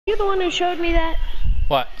You the one who showed me that?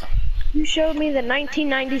 What? You showed me the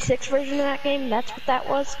 1996 version of that game? That's what that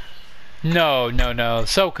was? No.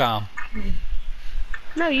 SOCOM.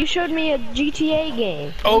 No, you showed me a GTA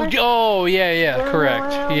game. Oh, yeah, Running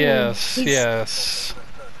correct. around Yes.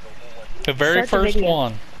 The very Start the first video.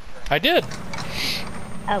 one. I did.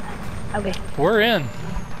 Oh, okay. We're in.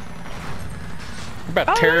 We're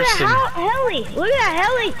about to tear look at some. that heli! Look at that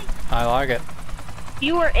heli! I like it.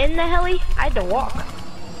 You were in the heli? I had to walk.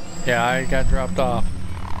 Yeah, I got dropped off.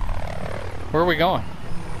 Where are we going?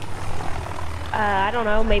 I don't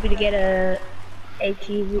know, maybe to get a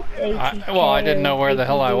ATV. Well, I didn't know where the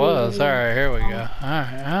hell I ATV. was. Alright, here we go.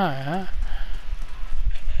 Alright.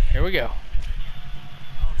 Here we go.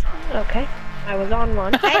 Okay, I was on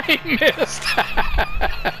one. Hey. I missed.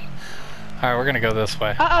 Alright, we're gonna go this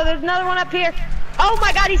way. Uh-oh, there's another one up here. Oh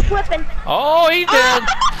my god, he's flipping. Oh, he did.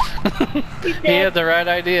 He's dead. He had the right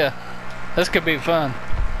idea. This could be fun.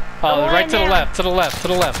 Oh, right to the left, to the left.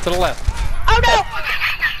 Oh no!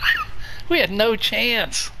 We had no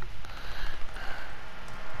chance.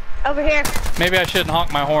 Over here. Maybe I shouldn't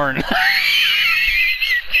honk my horn.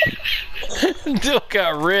 Still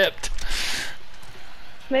got ripped.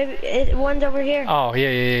 Maybe one's over here. Oh,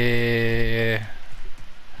 yeah.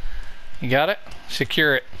 You got it?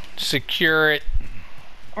 Secure it. Secure it.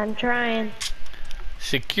 I'm trying.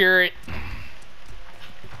 Secure it.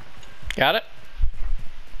 Got it?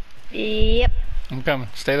 Yep. I'm coming.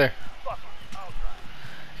 Stay there.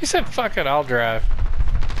 He said, fuck it, I'll drive.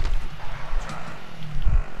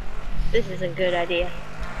 This is a good idea.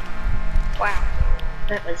 Wow.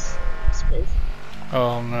 That was smooth.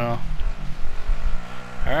 Oh, no.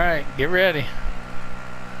 Alright, get ready.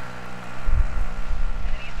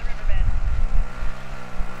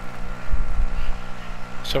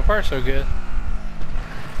 So far, so good.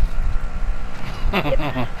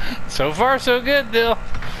 So far, so good, Dill.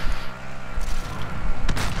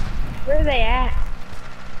 Where are they at?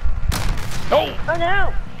 Oh! Oh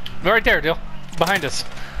no! Right there, Dill. Behind us.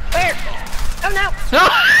 Where? Oh no! No!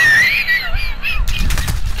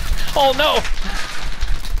 Oh no!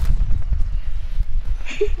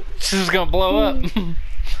 This is gonna blow up.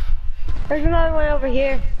 There's another one over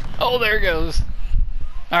here. Oh, there it goes.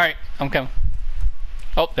 Alright, I'm coming.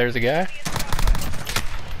 Oh, there's a guy.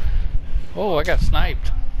 Oh, I got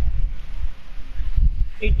sniped.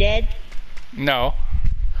 You're dead? No.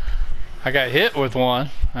 I got hit with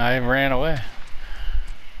one. I ran away.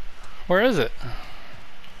 Where is it?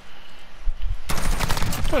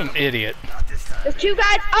 What an idiot. There's two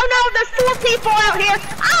guys. Oh no, there's 4 people out here.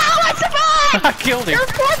 Oh, I survived! I killed him.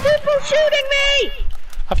 There's 4 people shooting me!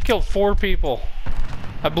 I've killed 4 people.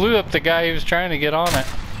 I blew up the guy who was trying to get on it.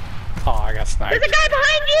 Oh, I got sniped. There's a guy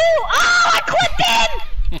behind you! Oh, I clipped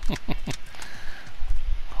him!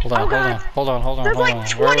 Hold on. There's like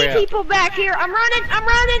 20 people back here. I'm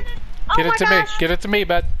running. Oh Get my it to gosh. me. Get it to me,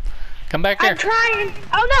 bud. Come back here. I'm trying.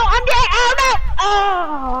 Oh no, I'm dead. Oh no.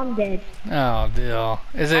 Oh, I'm dead. Oh, deal.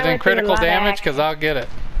 Is it I in went through a critical lot of damage? action. Because I'll get it.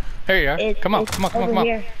 Here you are. Come on.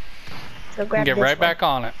 Here. So grab Get this right one. back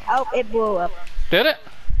on it. Oh, it blew up. Did it?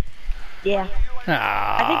 Yeah.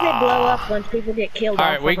 Ah. I think they blow up once people get killed. All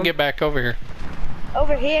right, we can get back over here.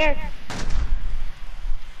 over here.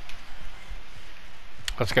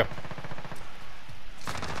 Let's go.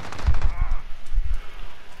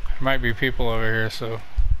 There might be people over here, so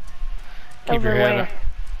keep Over your head where? up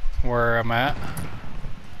where I'm at.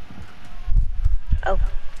 Oh.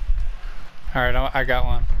 Alright, I got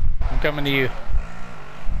one. I'm coming to you.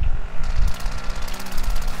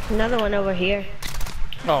 Another one over here.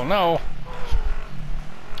 Oh no.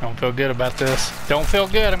 Don't feel good about this. Don't feel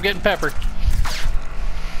good, I'm getting peppered.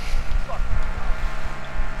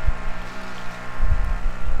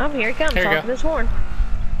 Oh, here he comes. Here you Off go. this horn.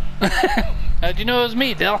 How'd you know it was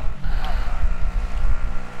me, Dell?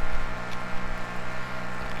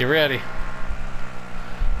 Get ready.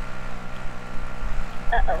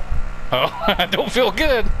 Uh-oh. Oh, I don't feel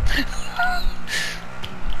good.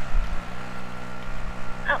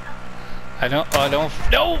 Oh. I don't,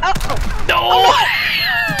 no! Uh-oh. No! Oh,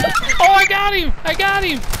 Oh, I got him! I got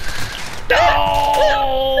him!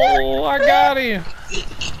 No! I got him!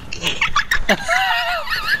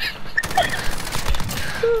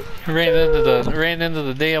 ran into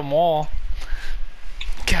the damn wall.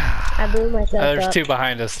 God. I blew myself There's up. two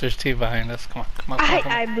behind us. There's two behind us. Come on, come on, come on.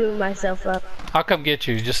 Come on. I blew myself up. I'll come get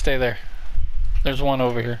you. Just stay there. There's one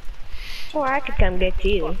over here. Or I could come get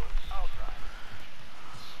you.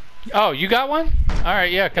 Oh, you got one? All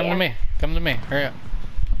right, yeah. Come to me. Come to me. Hurry up.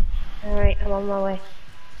 Alright, I'm on my way.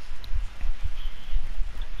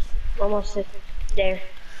 Almost there.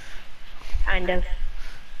 Kind of.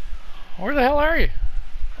 Where the hell are you?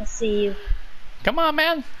 I see you. Come on,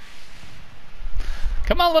 man.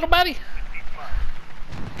 Come on, little buddy.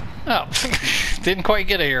 Oh, didn't quite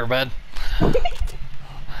get it here, bud.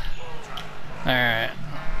 Alright.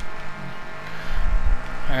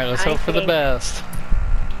 Alright, let's hope for the best.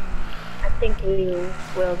 I think we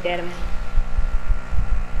will get him.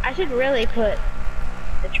 I should really put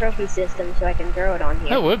the trophy system so I can throw it on here.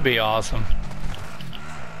 That would be awesome.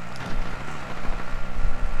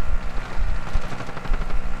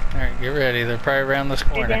 Alright, get ready. They're probably around this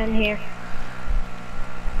corner. They're down here.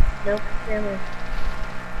 Nope, never mind.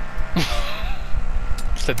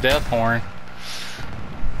 It's the death horn.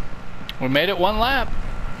 We made it one lap.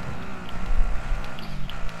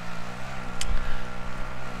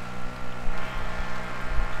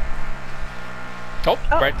 Oh,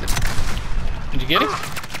 right there. Did you get him? Yeah.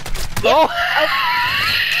 Oh!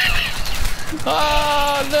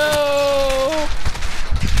 Oh no!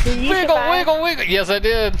 Did you Wiggle, survive? wiggle, wiggle. Yes, I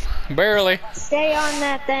did. Barely. Stay on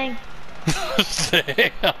that thing.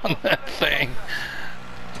 Stay on that thing.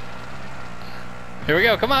 Here we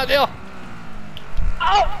go. Come on, Dale.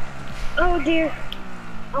 Oh! Oh dear.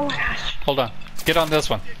 Oh my gosh. Hold on. Get on this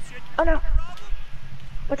one. Oh no.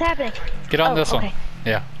 What's happening? Get on this okay. one.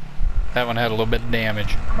 Yeah. That one had a little bit of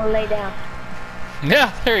damage. I'm gonna lay down.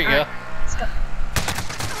 Yeah, there you go. Let's go.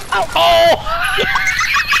 Oh! Oh!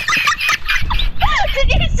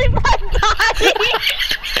 Did you see my body?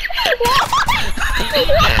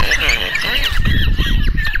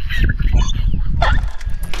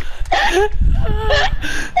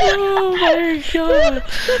 Oh my god!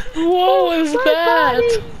 What was that?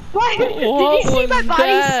 What? Did you see my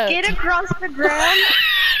body skid across the ground?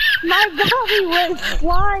 My body went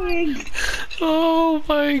flying. Oh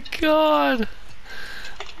my god!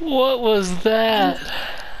 What was that?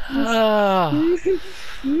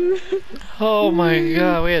 Oh my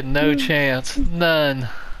god, we had no chance. None.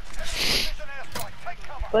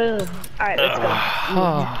 Boom. Alright, let's go.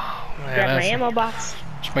 Oh, man, Grab my ammo box.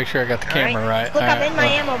 Just make sure I got the camera right. Look, I'm in my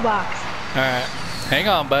ammo box. Alright. Hang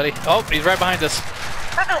on, buddy. Oh, he's right behind us.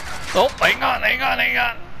 Uh-oh. Oh, hang on, hang on, hang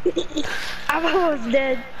on. I'm almost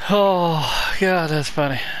dead. Oh, god, that's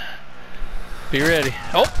funny. Be ready.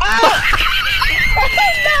 Oh!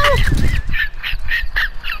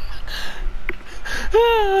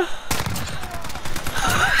 Oh!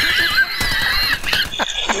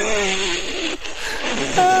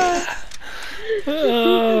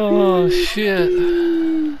 Oh, shit.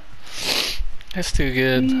 That's too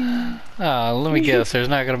good. Oh, let me guess. There's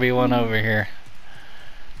not going to be one over here.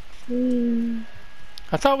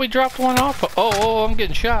 I thought we dropped one off. Oh, I'm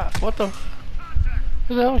getting shot. What the?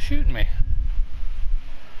 Who the hell is shooting me?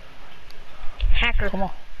 Hacker. Come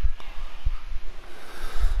on.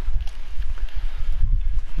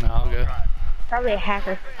 No, I'll go. Probably a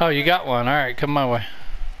hacker. Oh, you got one. All right, come my way.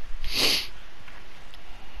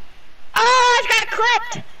 Oh, I got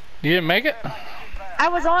clipped! You didn't make it? I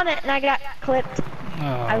was on it and I got clipped. Oh,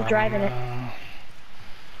 I was driving it.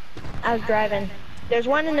 I was driving. There's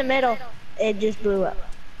one in the middle. It just blew up.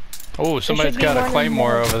 Oh, somebody's got a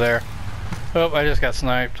claymore over there. Oh, I just got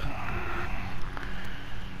sniped.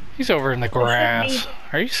 He's over in the grass.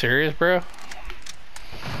 Are you serious, bro?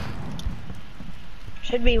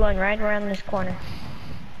 Should be one right around this corner.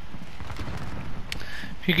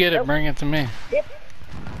 If you get it, bring it to me. Yep.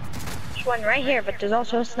 There's one right here, but there's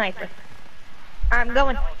also a sniper. I'm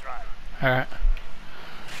going. Alright.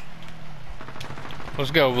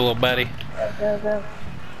 Let's go, little buddy. Go, go, go.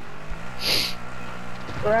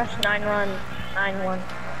 Rush 9191.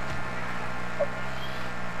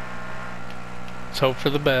 Let's hope for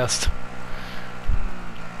the best.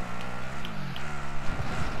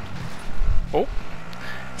 Oh.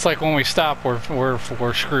 It's like when we stop,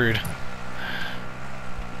 we're screwed.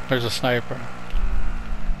 There's a sniper.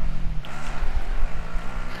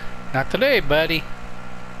 Not today, buddy.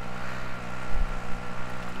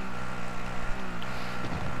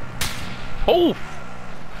 Oh!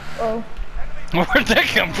 Oh. Where'd that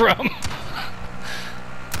come from?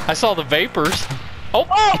 I saw the vapors. Oh!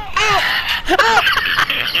 Oh! Ow! Ow!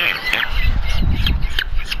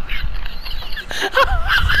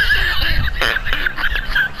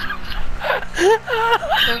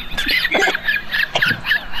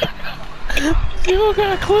 You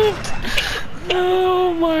got clipped.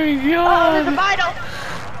 Oh my Oh, god. there's a vital.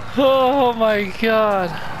 Oh my god.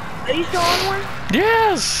 Are you still on one?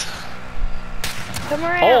 Yes. Come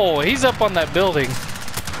around. Oh, he's up on that building.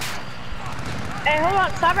 Hey, hold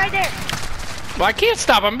on. Stop right there. Well, I can't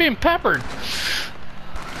stop. I'm being peppered.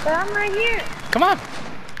 But I'm right here. Come on.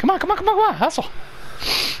 Come on, come on, come on, come on. Hustle.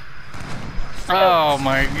 Oh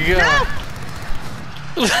my god. No!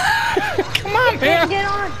 Come on, man. Get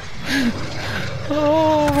on.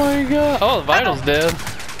 Oh my god. Oh, the Vital's dead.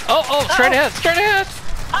 Oh, straight ahead, straight ahead.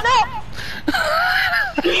 Oh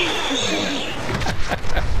no!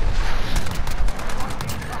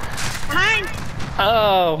 Behind.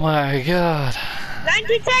 Oh my god.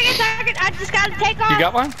 19 seconds. I just gotta take off. You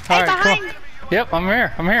got one? Hey, All right, behind. cool. Yep, I'm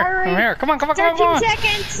here. I'm here. Hurry. I'm here. Come on, come on, come on, 13 come on.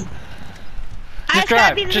 seconds. Just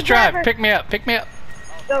drive. Just drive. Pick me up. Pick me up.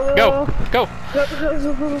 Go. Go. Go.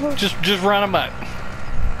 Go. Just run them up.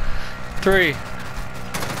 3.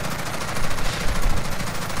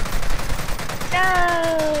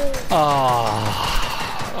 No.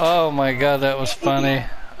 Oh my god, that was funny.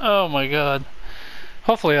 Oh my god.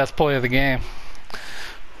 Hopefully that's play of the game.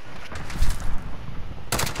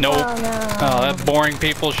 Nope. Oh no. Oh, that boring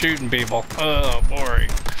people shooting people. Oh, boring.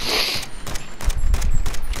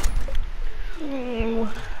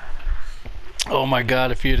 Oh my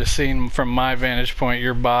god, if you'd have seen from my vantage point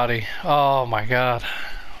your body. Oh my god.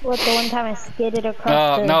 What, the one time I skidded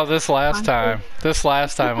across Oh, no, this last time. This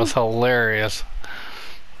last time was hilarious.